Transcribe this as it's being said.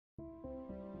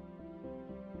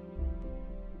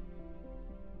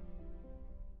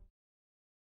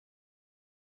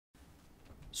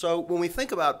So when we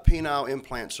think about penile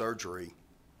implant surgery,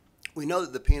 we know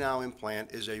that the penile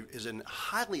implant is a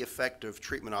highly effective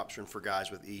treatment option for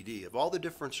guys with ED. Of all the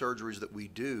different surgeries that we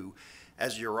do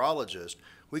as urologists,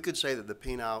 we could say that the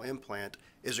penile implant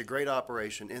is a great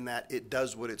operation in that it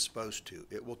does what it's supposed to.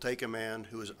 It will take a man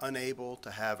who is unable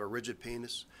to have a rigid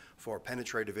penis for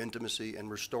penetrative intimacy and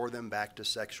restore them back to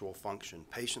sexual function.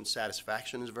 Patient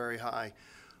satisfaction is very high.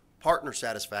 Partner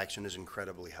satisfaction is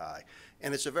incredibly high.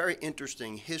 And it's a very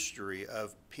interesting history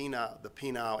of the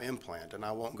penile implant. And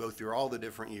I won't go through all the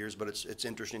different years, but it's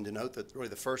interesting to note that really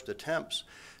the first attempts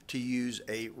to use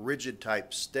a rigid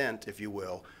type stent, if you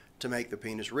will, to make the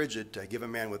penis rigid, to give a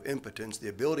man with impotence the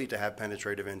ability to have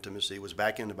penetrative intimacy was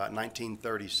back in about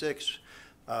 1936.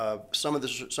 Some of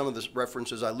the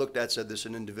references I looked at said this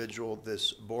an individual,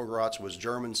 this Borgratz, was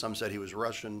German. Some said he was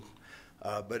Russian.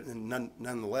 But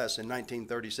nonetheless, in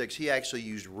 1936, he actually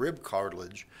used rib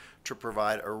cartilage to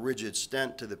provide a rigid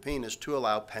stent to the penis to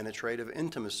allow penetrative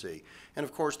intimacy. And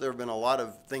of course, there have been a lot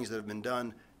of things that have been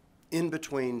done in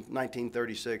between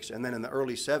 1936 and then in the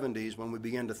early 70s when we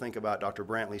began to think about Dr.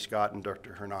 Brantley Scott and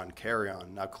Dr. Hernan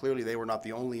Carrion. Now, clearly, they were not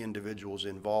the only individuals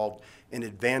involved in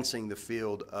advancing the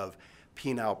field of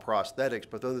penile prosthetics,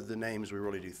 but those are the names we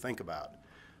really do think about.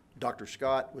 Dr.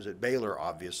 Scott was at Baylor,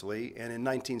 obviously, and in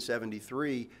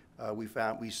 1973,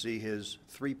 we see his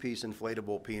three-piece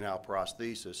inflatable penile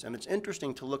prosthesis. And it's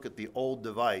interesting to look at the old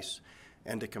device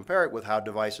and to compare it with how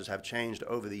devices have changed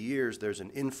over the years. There's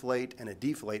an inflate and a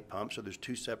deflate pump, so there's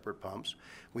two separate pumps.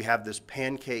 We have this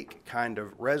pancake kind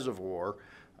of reservoir.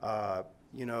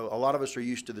 You know, a lot of us are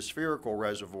used to the spherical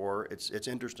reservoir. It's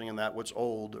interesting in that what's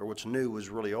old or what's new is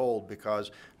really old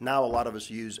because now a lot of us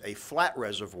use a flat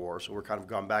reservoir, so we're kind of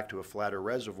gone back to a flatter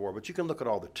reservoir. But you can look at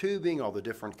all the tubing, all the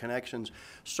different connections.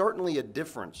 Certainly a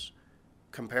difference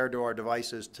compared to our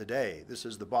devices today. This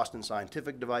is the Boston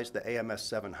Scientific device, the AMS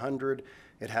 700.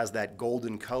 It has that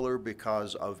golden color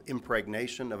because of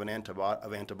impregnation of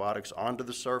antibiotics onto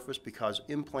the surface because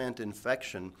implant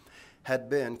infection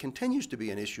continues to be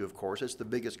an issue, of course. It's the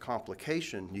biggest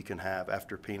complication you can have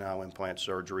after penile implant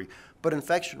surgery. But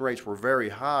infection rates were very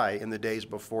high in the days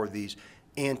before these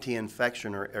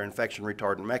anti-infection or infection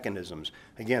retardant mechanisms.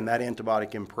 Again, that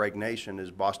antibiotic impregnation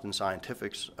is Boston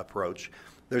Scientific's approach.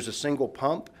 There's a single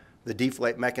pump. The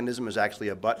deflate mechanism is actually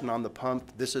a button on the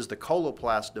pump. This is the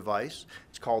Coloplast device.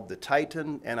 It's called the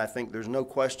Titan, and I think there's no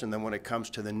question that when it comes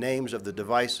to the names of the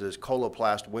devices,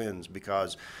 Coloplast wins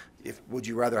because would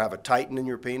you rather have a Titan in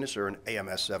your penis or an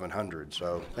AMS 700?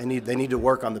 So they need to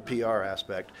work on the PR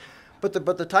aspect. But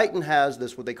the Titan has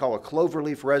this, what they call a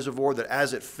cloverleaf reservoir, that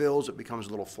as it fills, it becomes a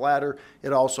little flatter.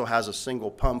 It also has a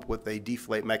single pump with a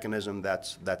deflate mechanism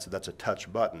that's a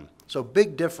touch button. So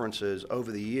big differences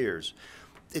over the years.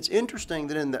 It's interesting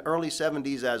that in the early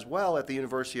 70s as well at the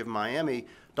University of Miami,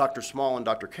 Dr. Small and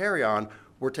Dr. Carrion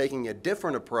were taking a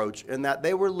different approach in that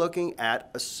they were looking at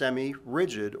a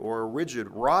semi-rigid or a rigid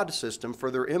rod system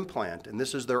for their implant. And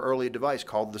this is their early device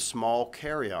called the Small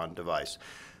Carrion device.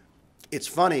 It's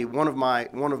funny, one of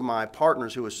my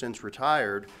partners who has since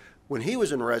retired, when he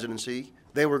was in residency,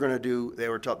 they had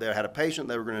a patient,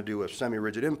 they were going to do a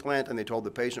semi-rigid implant, and they told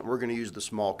the patient, we're going to use the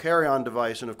Small Carrion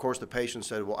device. And of course the patient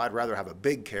said, well, I'd rather have a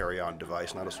big carry-on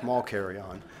device, not a small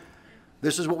carry-on.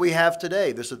 This is what we have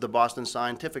today. This is the Boston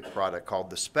Scientific product called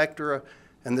the Spectra,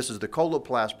 and this is the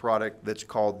Coloplast product that's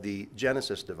called the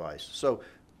Genesis device. So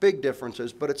big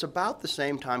differences, but it's about the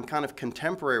same time, kind of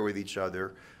contemporary with each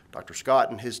other. Dr.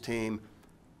 Scott and his team,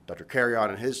 Dr.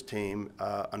 Carrion and his team.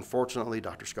 Unfortunately,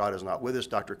 Dr. Scott is not with us.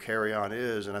 Dr. Carrion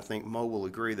is, and I think Mo will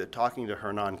agree that talking to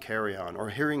Hernan Carrion or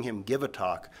hearing him give a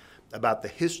talk about the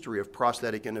history of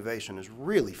prosthetic innovation is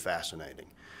really fascinating.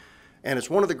 And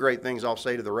it's one of the great things I'll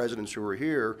say to the residents who are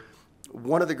here.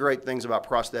 One of the great things about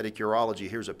prosthetic urology,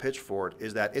 here's a pitch for it,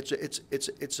 is that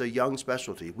it's a young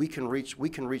specialty. We can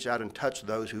reach out and touch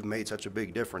those who've made such a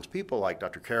big difference. People like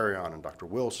Dr. Carrion and Dr.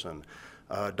 Wilson,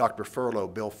 Dr.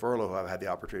 Furlow, Bill Furlow, who I've had the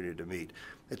opportunity to meet.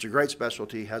 It's a great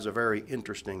specialty, has a very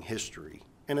interesting history.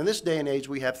 And in this day and age,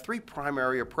 we have three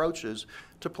primary approaches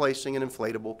to placing an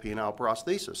inflatable penile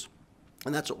prosthesis.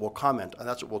 And that's what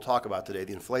we'll talk about today,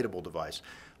 the inflatable device.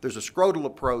 There's a scrotal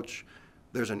approach,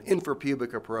 there's an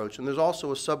infrapubic approach, and there's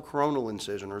also a subcoronal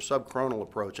incision or subcoronal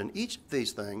approach. And each of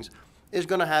these things is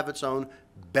going to have its own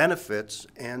benefits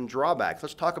and drawbacks.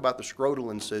 Let's talk about the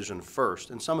scrotal incision first.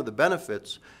 And some of the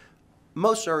benefits,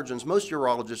 most surgeons, most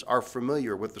urologists are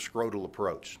familiar with the scrotal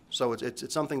approach. So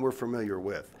it's something we're familiar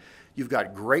with. You've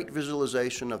got great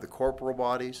visualization of the corporal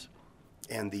bodies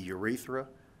and the urethra.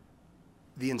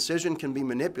 The incision can be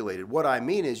manipulated. What I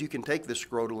mean is you can take the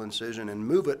scrotal incision and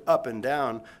move it up and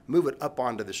down, move it up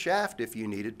onto the shaft if you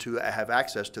needed to have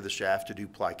access to the shaft to do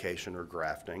plication or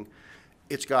grafting.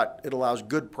 It allows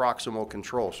good proximal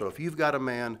control. So if you've got a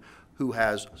man who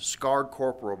has scarred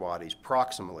corporal bodies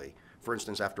proximally, for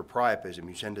instance, after priapism,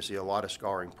 you tend to see a lot of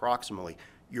scarring proximally.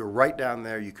 You're right down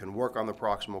there. You can work on the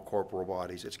proximal corporal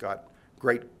bodies. It's got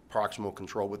great proximal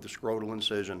control with the scrotal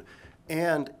incision.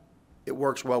 And it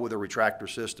works well with the retractor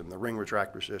system, the ring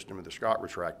retractor system or the Scott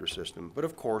retractor system. But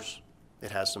of course,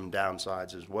 it has some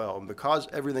downsides as well. And because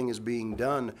everything is being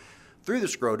done through the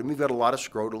scrotum, you've got a lot of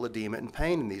scrotal edema and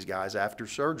pain in these guys after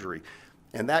surgery.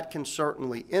 And that can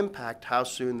certainly impact how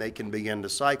soon they can begin to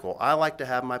cycle. I like to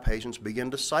have my patients begin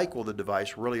to cycle the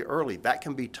device really early. That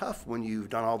can be tough when you've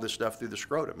done all this stuff through the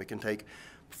scrotum. It can take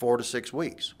 4 to 6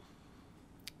 weeks.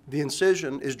 The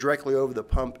incision is directly over the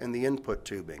pump and the input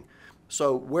tubing.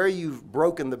 So where you've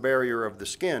broken the barrier of the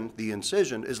skin, the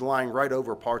incision is lying right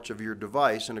over parts of your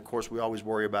device, and of course we always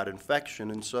worry about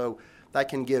infection, and so that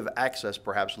can give access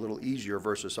perhaps a little easier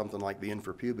versus something like the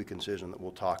infrapubic incision that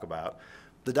we'll talk about.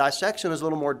 The dissection is a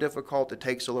little more difficult, it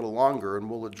takes a little longer, and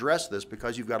we'll address this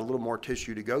because you've got a little more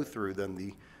tissue to go through than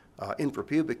the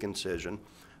infrapubic incision.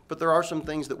 But there are some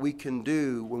things that we can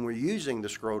do when we're using the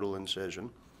scrotal incision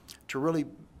to really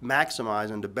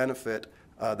maximize and to benefit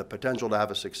the potential to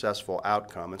have a successful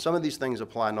outcome. And some of these things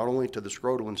apply not only to the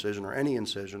scrotal incision or any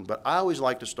incision, but I always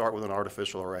like to start with an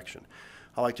artificial erection.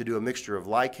 I like to do a mixture of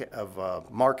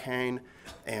Marcaine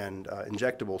and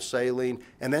injectable saline,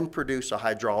 and then produce a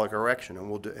hydraulic erection, and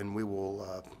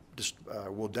we'll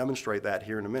demonstrate that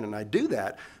here in a minute. And I do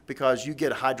that because you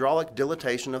get hydraulic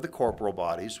dilatation of the corporal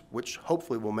bodies, which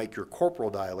hopefully will make your corporal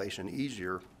dilation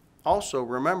easier. Also,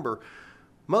 remember,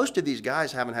 most of these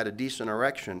guys haven't had a decent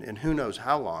erection in who knows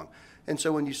how long. And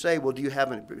so when you say, well, do you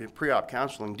have any pre-op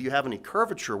counseling, do you have any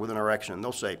curvature with an erection? And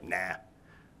they'll say, nah.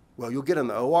 Well, you'll get in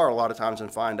the OR a lot of times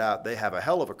and find out they have a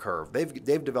hell of a curve.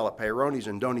 They've developed Peyronie's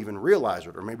and don't even realize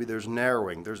it, or maybe there's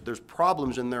narrowing. There's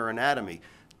problems in their anatomy.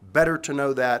 Better to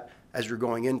know that as you're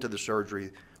going into the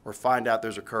surgery, or find out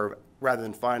there's a curve rather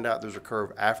than find out there's a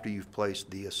curve after you've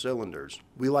placed the cylinders.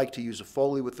 We like to use a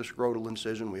Foley with the scrotal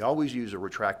incision. We always use a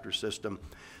retractor system.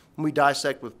 And we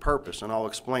dissect with purpose, and I'll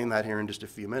explain that here in just a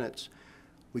few minutes.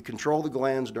 We control the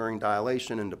glands during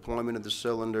dilation and deployment of the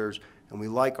cylinders, and we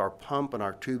like our pump and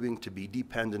our tubing to be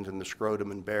dependent in the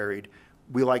scrotum and buried.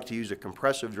 We like to use a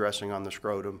compressive dressing on the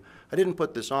scrotum. I didn't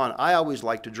put this on. I always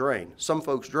like to drain. Some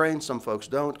folks drain, some folks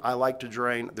don't. I like to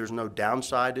drain. There's no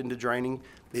downside into draining.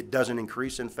 It doesn't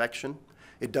increase infection.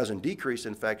 It doesn't decrease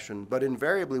infection, but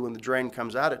invariably when the drain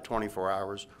comes out at 24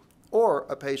 hours, or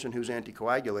a patient who's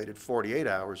anticoagulated 48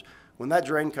 hours, when that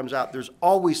drain comes out, there's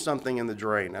always something in the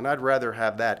drain, and I'd rather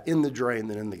have that in the drain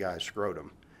than in the guy's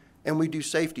scrotum. And we do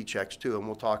safety checks too, and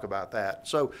we'll talk about that.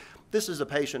 So this is a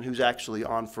patient who's actually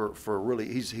on for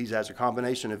really, he has a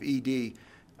combination of ED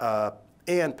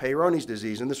and Peyronie's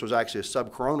disease, and this was actually a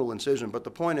subcoronal incision. But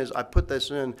the point is, I put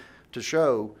this in to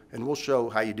show, and we'll show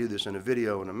how you do this in a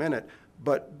video in a minute,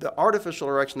 but the artificial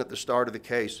erection at the start of the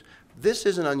case, this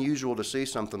isn't unusual to see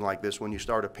something like this when you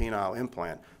start a penile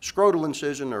implant. Scrotal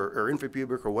incision or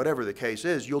infrapubic or whatever the case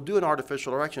is, you'll do an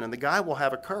artificial erection and the guy will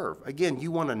have a curve. Again,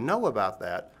 you want to know about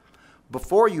that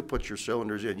before you put your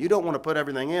cylinders in. You don't want to put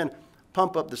everything in,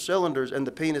 pump up the cylinders, and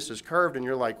the penis is curved, and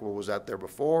you're like, well, was that there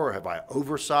before, or have I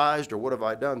oversized, or what have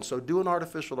I done? So do an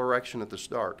artificial erection at the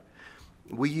start.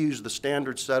 We use the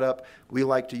standard setup. We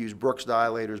like to use Brooks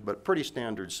dilators, but pretty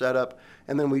standard setup.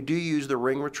 And then we do use the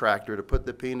ring retractor to put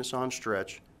the penis on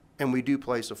stretch, and we do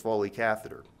place a Foley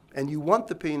catheter. And you want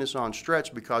the penis on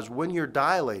stretch because when you're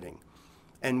dilating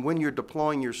and when you're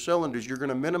deploying your cylinders, you're going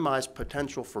to minimize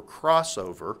potential for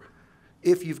crossover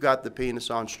if you've got the penis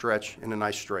on stretch in a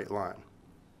nice straight line.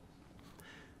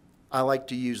 I like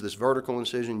to use this vertical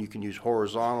incision. You can use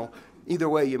horizontal. Either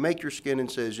way, you make your skin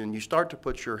incision, you start to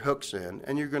put your hooks in,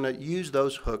 and you're going to use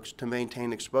those hooks to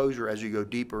maintain exposure as you go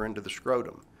deeper into the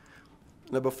scrotum.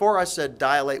 Now, before I said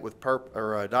dilate with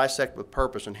dissect with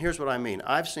purpose, and here's what I mean.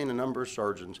 I've seen a number of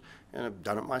surgeons, and I've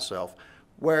done it myself,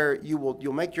 where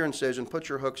you'll make your incision, put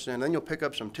your hooks in, then you'll pick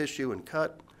up some tissue and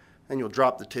cut, then you'll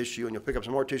drop the tissue, and you'll pick up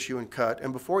some more tissue and cut,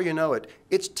 and before you know it,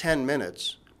 it's 10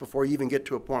 minutes before you even get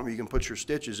to a point where you can put your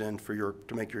stitches in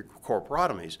to make your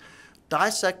corporotomies.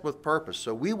 Dissect with purpose.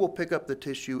 So we will pick up the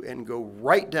tissue and go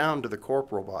right down to the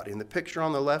corporal body. In the picture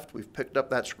on the left, we've picked up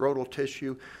that scrotal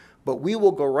tissue, but we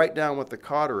will go right down with the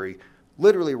cautery,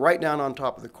 literally right down on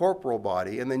top of the corporal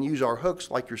body, and then use our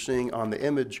hooks like you're seeing on the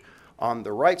image on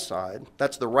the right side.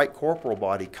 That's the right corporal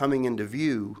body coming into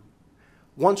view.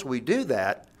 Once we do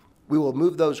that, we will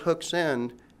move those hooks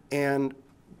in, and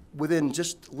within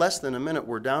just less than a minute,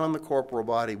 we're down on the corporal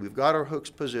body, we've got our hooks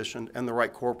positioned, and the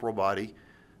right corporal body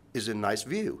is in nice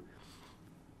view.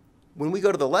 When we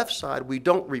go to the left side, we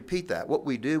don't repeat that. What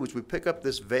we do is we pick up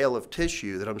this veil of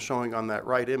tissue that I'm showing on that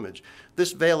right image.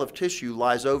 This veil of tissue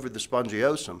lies over the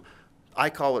spongiosum. I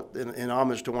call it, in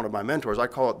homage to one of my mentors, I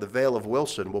call it the veil of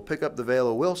Wilson. We'll pick up the veil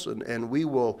of Wilson and we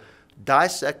will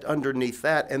dissect underneath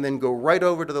that and then go right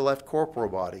over to the left corporal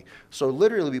body. So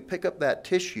literally we pick up that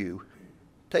tissue,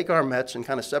 take our mets and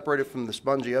kind of separate it from the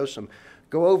spongiosum,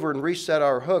 go over and reset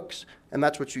our hooks, and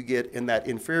that's what you get in that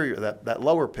inferior, that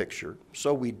lower picture.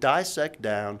 So we dissect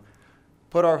down,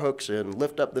 put our hooks in,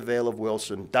 lift up the veil of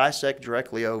Wilson, dissect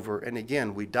directly over, and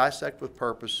again, we dissect with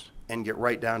purpose and get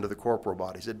right down to the corporal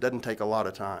bodies. It doesn't take a lot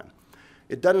of time.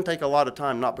 It doesn't take a lot of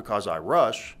time not because I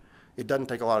rush, it doesn't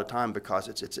take a lot of time because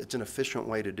it's an efficient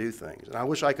way to do things. And I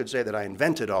wish I could say that I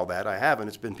invented all that. I haven't.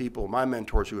 It's been people, my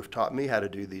mentors, who have taught me how to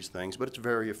do these things, but it's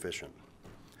very efficient.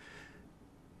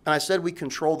 And I said we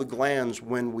control the glands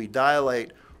when we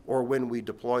dilate or when we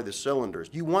deploy the cylinders.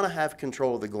 You want to have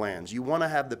control of the glands. You want to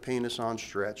have the penis on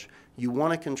stretch. You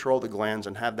want to control the glands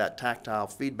and have that tactile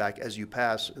feedback as you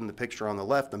pass, in the picture on the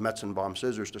left, the Metzenbaum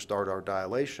scissors to start our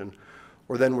dilation.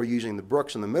 Or then we're using the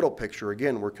Brooks in the middle picture.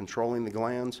 Again, we're controlling the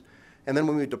glands. And then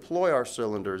when we deploy our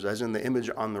cylinders, as in the image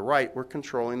on the right, we're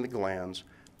controlling the glands.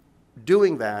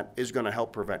 Doing that is going to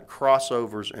help prevent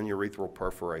crossovers and urethral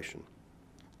perforation.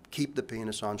 Keep the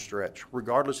penis on stretch,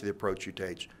 regardless of the approach you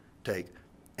take,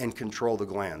 and control the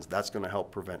glands. That's going to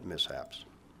help prevent mishaps.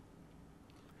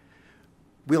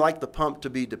 We like the pump to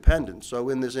be dependent. So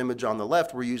in this image on the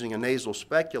left, we're using a nasal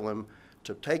speculum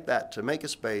to take that, to make a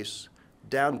space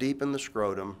down deep in the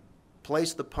scrotum,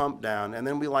 place the pump down, and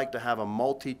then we like to have a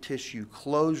multi-tissue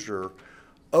closure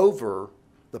over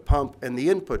the pump and the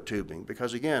input tubing,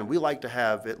 because again, we like to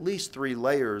have at least 3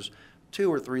 layers,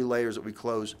 2 or 3 layers that we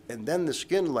close, and then the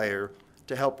skin layer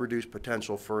to help reduce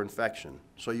potential for infection.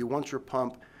 So you want your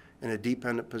pump in a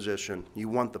dependent position. You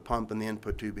want the pump and the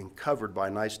input tubing covered by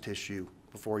nice tissue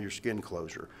before your skin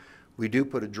closure. We do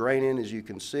put a drain in, as you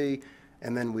can see,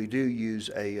 and then we do use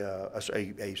a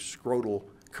scrotal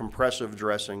compressive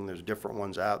dressing. There's different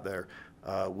ones out there.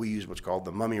 We use what's called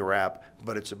the mummy wrap,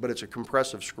 but it's a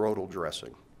compressive scrotal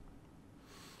dressing.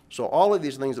 So all of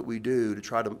these things that we do to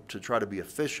try to be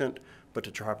efficient, but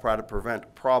to try to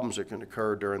prevent problems that can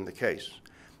occur during the case.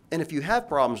 And if you have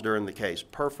problems during the case,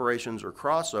 perforations or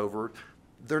crossover,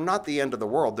 they're not the end of the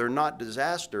world. They're not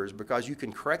disasters, because you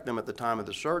can correct them at the time of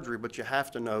the surgery, but you have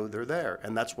to know they're there.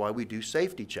 And that's why we do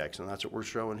safety checks, and that's what we're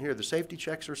showing here. The safety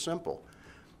checks are simple.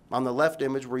 On the left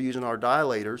image, we're using our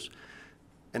dilators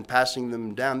and passing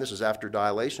them down. This is after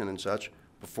dilation and such.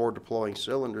 Before deploying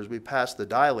cylinders, we pass the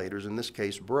dilators, in this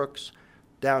case Brooks,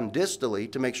 down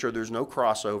distally to make sure there's no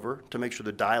crossover, to make sure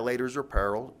the dilators are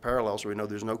parallel so we know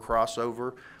there's no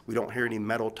crossover. We don't hear any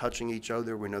metal touching each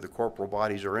other. We know the corporal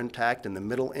bodies are intact. In the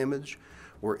middle image,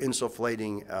 we're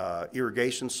insufflating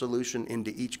irrigation solution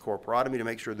into each corporotomy to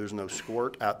make sure there's no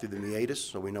squirt out through the meatus,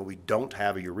 so we know we don't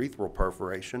have a urethral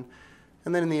perforation.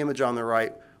 And then in the image on the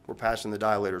right, we're passing the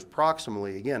dilators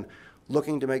proximally, again,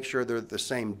 looking to make sure they're at the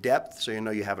same depth so you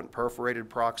know you haven't perforated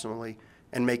proximally,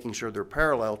 and making sure they're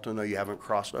parallel to know you haven't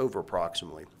crossed over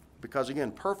proximally. Because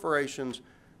again, perforations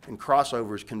and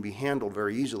crossovers can be handled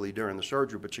very easily during the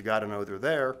surgery, but you got to know they're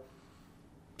there.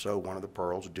 So one of the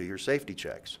pearls, do your safety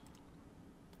checks.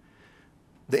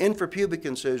 The infrapubic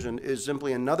incision is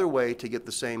simply another way to get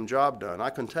the same job done. I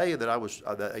can tell you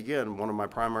that again, one of my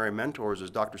primary mentors is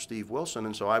Dr. Steve Wilson,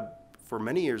 and so for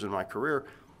many years in my career,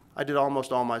 I did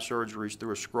almost all my surgeries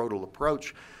through a scrotal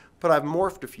approach. But I've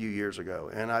morphed a few years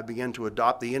ago, and I began to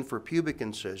adopt the infrapubic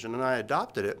incision, and I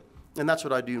adopted it, and that's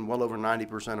what I do in well over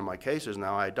 90% of my cases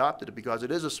now. I adopted it because it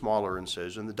is a smaller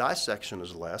incision. The dissection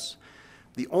is less.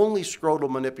 The only scrotal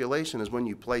manipulation is when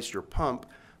you place your pump,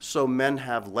 so men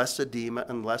have less edema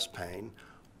and less pain.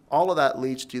 All of that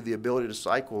leads to the ability to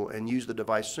cycle and use the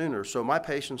device sooner. So my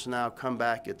patients now come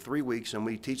back at 3 weeks, and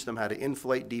we teach them how to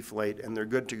inflate, deflate, and they're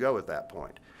good to go at that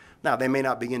point. Now, they may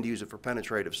not begin to use it for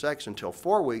penetrative sex until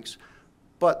 4 weeks,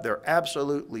 but they're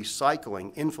absolutely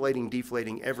cycling, inflating,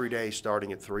 deflating every day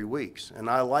starting at 3 weeks. And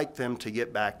I like them to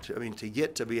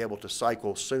get to be able to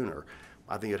cycle sooner.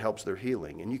 I think it helps their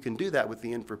healing. And you can do that with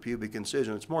the infrapubic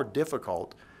incision. It's more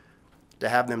difficult to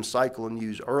have them cycle and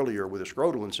use earlier with a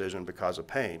scrotal incision because of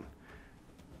pain.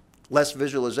 Less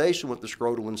visualization with the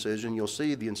scrotal incision. You'll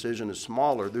see the incision is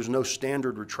smaller. There's no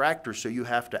standard retractor, so you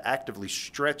have to actively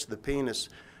stretch the penis,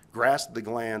 grasp the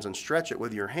glands, and stretch it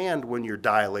with your hand when you're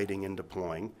dilating and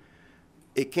deploying.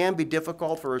 It can be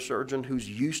difficult for a surgeon who's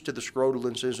used to the scrotal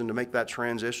incision to make that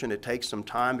transition. It takes some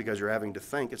time because you're having to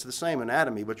think. It's the same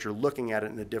anatomy, but you're looking at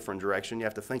it in a different direction. You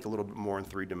have to think a little bit more in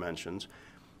 3 dimensions.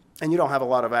 And you don't have a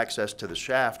lot of access to the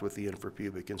shaft with the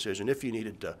infrapubic incision if you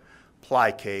needed to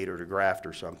plicate or to graft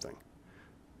or something.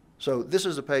 So this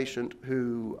is a patient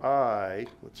who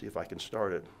let's see if I can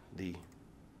start it.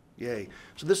 Yay.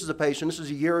 So this is a patient, this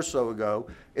is a year or so ago.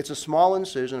 It's a small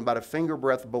incision, about a finger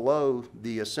breadth below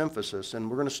the symphysis, and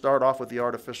we're going to start off with the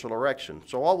artificial erection.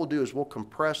 So all we'll do is we'll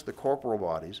compress the corporal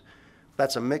bodies.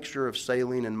 That's a mixture of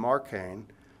saline and marcaine.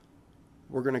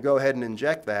 We're going to go ahead and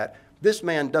inject that. This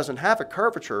man doesn't have a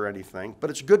curvature or anything, but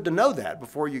it's good to know that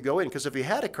before you go in, because if he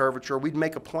had a curvature, we'd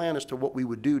make a plan as to what we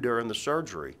would do during the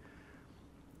surgery.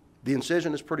 The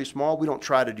incision is pretty small. We don't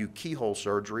try to do keyhole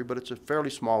surgery, but it's a fairly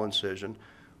small incision.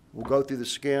 We'll go through the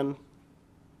skin,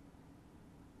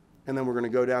 and then we're going to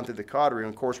go down through the cautery.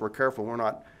 And of course, we're careful. We're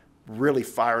not really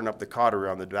firing up the cautery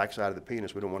on the backside of the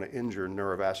penis. We don't want to injure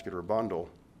neurovascular bundle.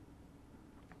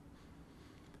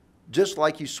 Just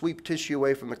like you sweep tissue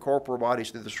away from the corporal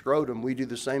bodies to the scrotum, we do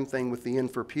the same thing with the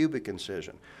infrapubic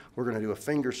incision. We're going to do a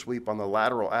finger sweep on the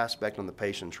lateral aspect on the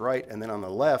patient's right, and then on the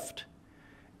left.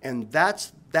 And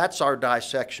that's our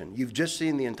dissection. You've just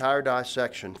seen the entire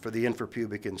dissection for the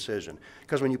infrapubic incision.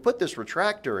 Because when you put this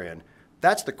retractor in,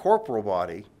 that's the corporal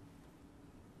body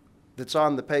that's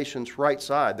on the patient's right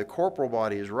side. The corporal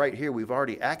body is right here. We've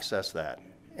already accessed that.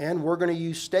 And we're going to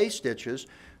use stay stitches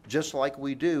just like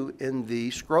we do in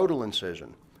the scrotal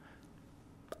incision.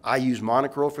 I use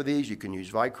monocryl for these. You can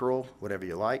use Vicryl, whatever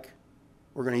you like.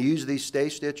 We're going to use these stay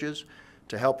stitches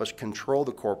to help us control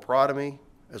the corporotomy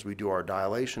as we do our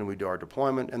dilation and we do our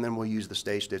deployment, and then we'll use the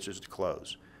stay stitches to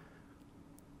close.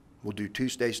 We'll do 2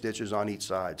 stay stitches on each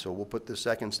side. So we'll put the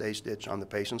second stay stitch on the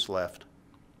patient's left.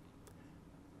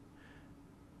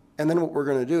 And then what we're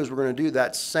going to do is we're going to do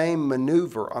that same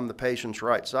maneuver on the patient's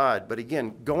right side. But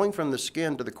again, going from the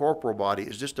skin to the corporal body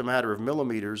is just a matter of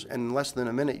millimeters, and in less than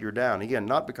a minute you're down. Again,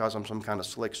 not because I'm some kind of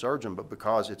slick surgeon, but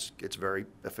because it's very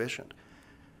efficient.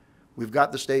 We've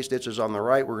got the stay stitches on the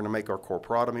right. We're going to make our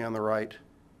corporotomy on the right.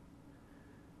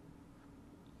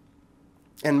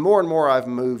 And more I've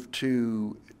moved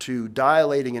to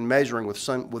dilating and measuring with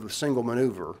a single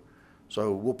maneuver.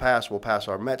 So we'll pass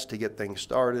our METs to get things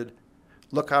started.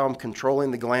 Look how I'm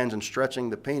controlling the glands and stretching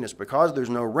the penis. Because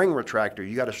there's no ring retractor,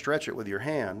 you got to stretch it with your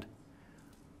hand.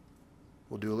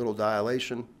 We'll do a little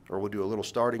dilation, or we'll do a little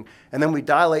starting, and then we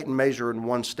dilate and measure in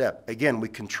 1 step. Again, we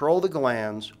control the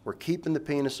glands. We're keeping the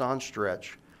penis on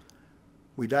stretch.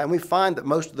 And we find that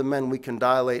most of the men we can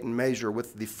dilate and measure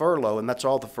with the furlough, and that's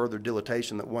all the further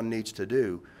dilatation that one needs to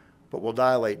do. But we'll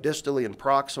dilate distally and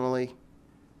proximally,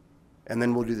 and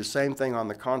then we'll do the same thing on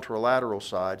the contralateral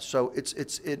side. So it's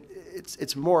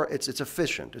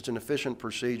efficient. It's an efficient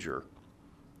procedure.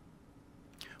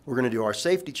 We're going to do our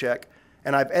safety check,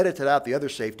 and I've edited out the other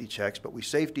safety checks, but we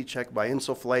safety check by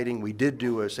insufflating. We did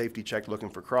do a safety check looking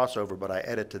for crossover, but I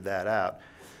edited that out.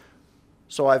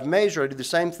 So I've measured, I do the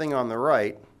same thing on the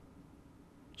right.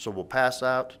 So we'll pass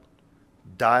out,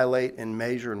 dilate, and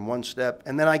measure in 1 step.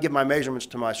 And then I give my measurements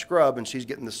to my scrub, and she's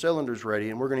getting the cylinders ready,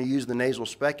 and we're going to use the nasal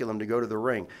speculum to go to the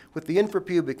ring. With the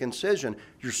infrapubic incision,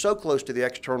 you're so close to the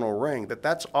external ring that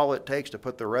that's all it takes to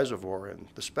put the reservoir in.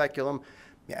 The speculum,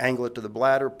 you angle it to the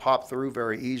bladder, pop through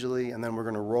very easily, and then we're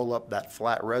going to roll up that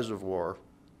flat reservoir,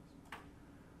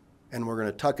 and we're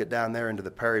going to tuck it down there into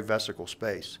the perivesical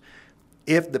space.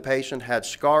 If the patient had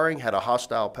scarring, had a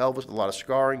hostile pelvis, a lot of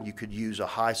scarring, you could use a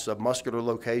high submuscular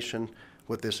location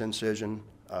with this incision.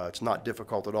 It's not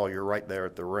difficult at all. You're right there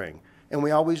at the ring. And we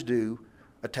always do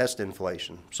a test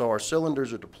inflation. So our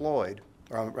cylinders are deployed.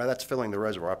 That's filling the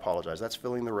reservoir. I apologize. That's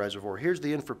filling the reservoir. Here's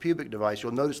the infrapubic device.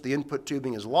 You'll notice the input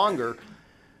tubing is longer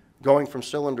going from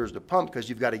cylinders to pump because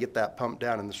you've got to get that pump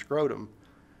down in the scrotum.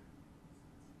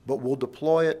 But we'll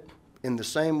deploy it in the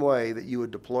same way that you would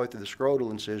deploy through the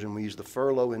scrotal incision. We use the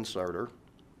furlough inserter.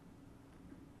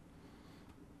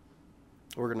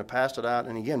 We're going to pass it out,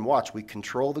 and again, watch, we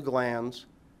control the glands,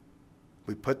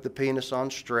 we put the penis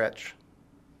on stretch,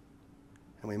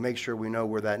 and we make sure we know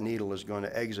where that needle is going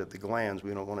to exit the glands.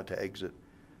 We don't want it to exit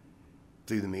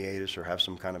through the meatus or have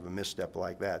some kind of a misstep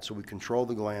like that. So we control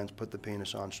the glands, put the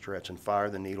penis on stretch, and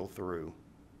fire the needle through.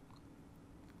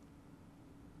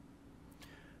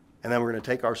 And then we're going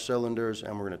to take our cylinders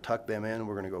and we're going to tuck them in.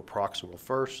 We're going to go proximal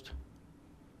first.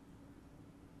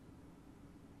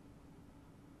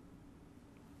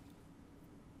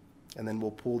 And then we'll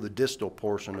pull the distal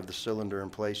portion of the cylinder in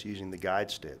place using the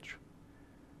guide stitch.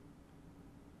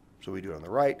 So we do it on the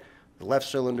right. the left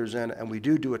cylinder's in, and we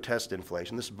do a test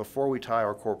inflation. This is before we tie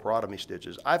our corporotomy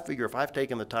stitches. I figure if I've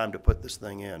taken the time to put this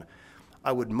thing in,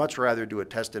 I would much rather do a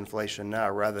test inflation now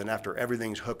rather than after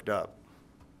everything's hooked up.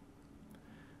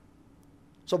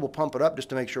 So we'll pump it up just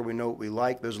to make sure we know what we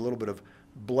like. There's a little bit of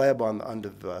bleb under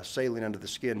the saline under the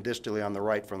skin distally on the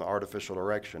right from the artificial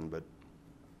erection, but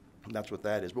that's what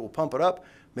that is. But we'll pump it up,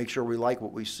 make sure we like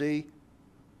what we see.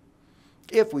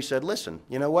 If we said, listen,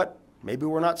 you know what, maybe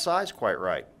we're not sized quite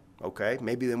right, okay,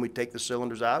 maybe then we'd take the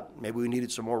cylinders out. Maybe we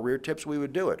needed some more rear tips, we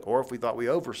would do it. Or if we thought we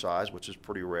oversized, which is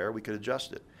pretty rare, we could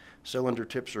adjust it. Cylinder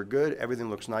tips are good, everything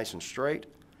looks nice and straight.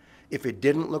 If it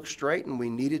didn't look straight and we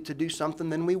needed to do something,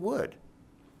 then we would.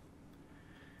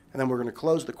 And then we're going to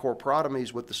close the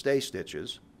corporotomies with the stay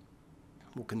stitches.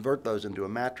 We'll convert those into a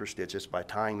mattress stitch just by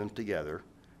tying them together.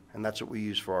 And that's what we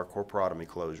use for our corporotomy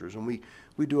closures. And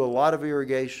we do a lot of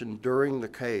irrigation during the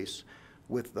case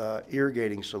with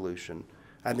irrigating solution.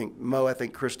 I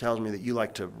think Chris tells me that you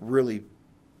like to really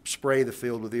spray the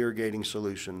field with irrigating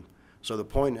solution. So the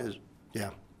point is, yeah,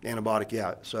 antibiotic,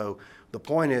 yeah. So the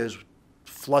point is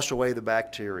flush away the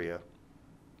bacteria.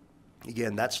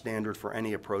 Again, that's standard for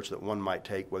any approach that one might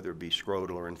take, whether it be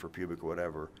scrotal or infrapubic or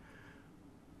whatever.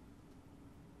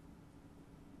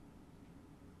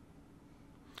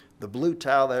 The blue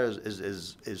towel there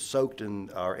is soaked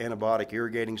in our antibiotic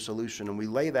irrigating solution, and we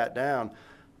lay that down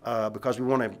because we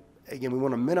want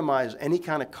to minimize any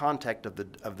kind of contact of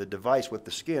the device with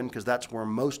the skin, because that's where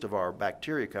most of our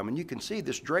bacteria come. And you can see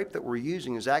this drape that we're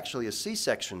using is actually a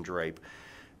C-section drape.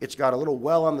 It's got a little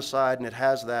well on the side, and it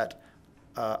has that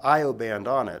IO band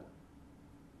on it.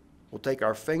 We'll take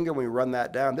our finger and we run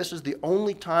that down. This is the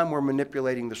only time we're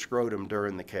manipulating the scrotum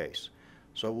during the case.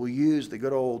 So we'll use the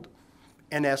good old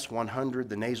NS100,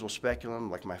 the nasal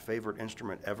speculum, like my favorite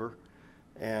instrument ever,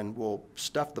 and we'll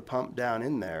stuff the pump down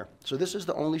in there. So this is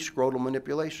the only scrotal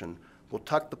manipulation. We'll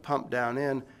tuck the pump down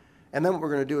in, and then what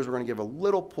we're going to do is we're going to give a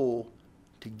little pull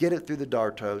to get it through the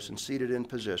dartos and seat it in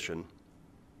position.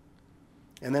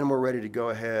 And then we're ready to go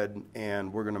ahead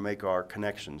and we're going to make our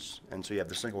connections. And so you have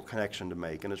the single connection to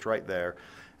make, and it's right there.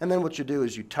 And then what you do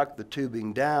is you tuck the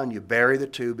tubing down, you bury the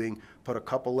tubing, put a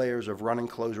couple layers of running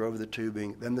closure over the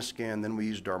tubing, then the skin, then we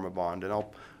use Dermabond, and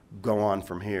I'll go on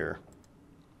from here.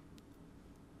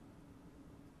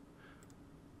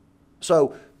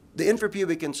 So the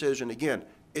infrapubic incision, again,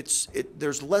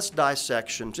 there's less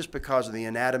dissection just because of the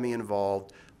anatomy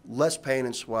involved, less pain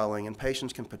and swelling, and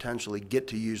patients can potentially get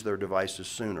to use their devices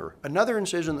sooner. Another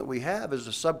incision that we have is a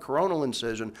subcoronal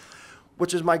incision,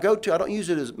 which is my go-to. I don't use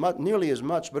it nearly as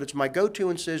much, but it's my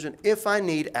go-to incision if I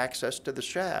need access to the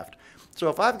shaft. So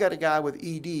if I've got a guy with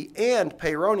ED and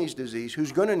Peyronie's disease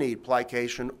who's going to need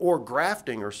plication or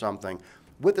grafting or something,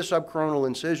 with the subcoronal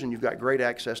incision, you've got great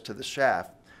access to the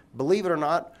shaft. Believe it or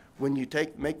not, when you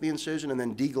make the incision and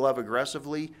then deglove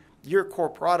aggressively, your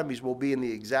corporotomies will be in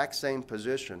the exact same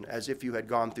position as if you had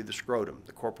gone through the scrotum.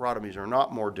 The corporotomies are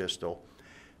not more distal.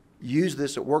 Use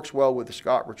this, it works well with the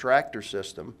Scott retractor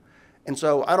system. And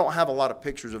so I don't have a lot of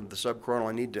pictures of the subcoronal.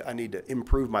 I need to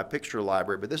improve my picture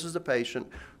library, but this is a patient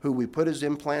who we put his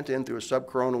implant in through a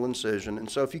subcoronal incision. And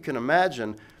so if you can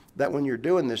imagine that when you're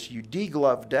doing this, you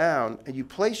deglove down and you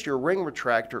place your ring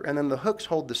retractor, and then the hooks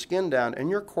hold the skin down, and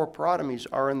your corporotomies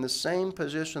are in the same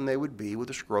position they would be with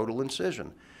a scrotal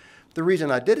incision. The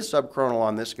reason I did a subcoronal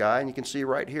on this guy, and you can see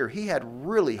right here, he had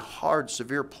really hard,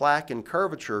 severe plaque and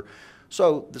curvature.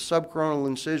 So the subcoronal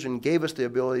incision gave us the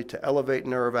ability to elevate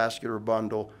neurovascular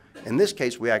bundle. In this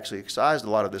case, we actually excised a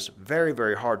lot of this very,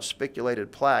 very hard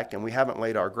spiculated plaque, and we haven't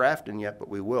laid our graft in yet, but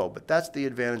we will. But that's the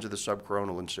advantage of the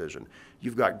subcoronal incision.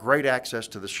 You've got great access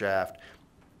to the shaft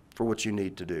for what you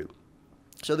need to do.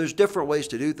 So there's different ways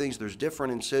to do things. There's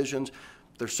different incisions.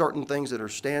 There's certain things that are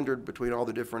standard between all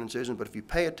the different incisions, but if you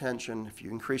pay attention, if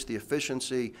you increase the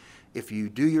efficiency, if you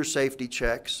do your safety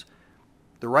checks,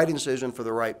 the right incision for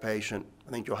the right patient,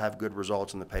 I think you'll have good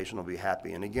results and the patient will be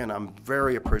happy. And again, I'm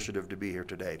very appreciative to be here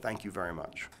today. Thank you very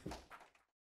much.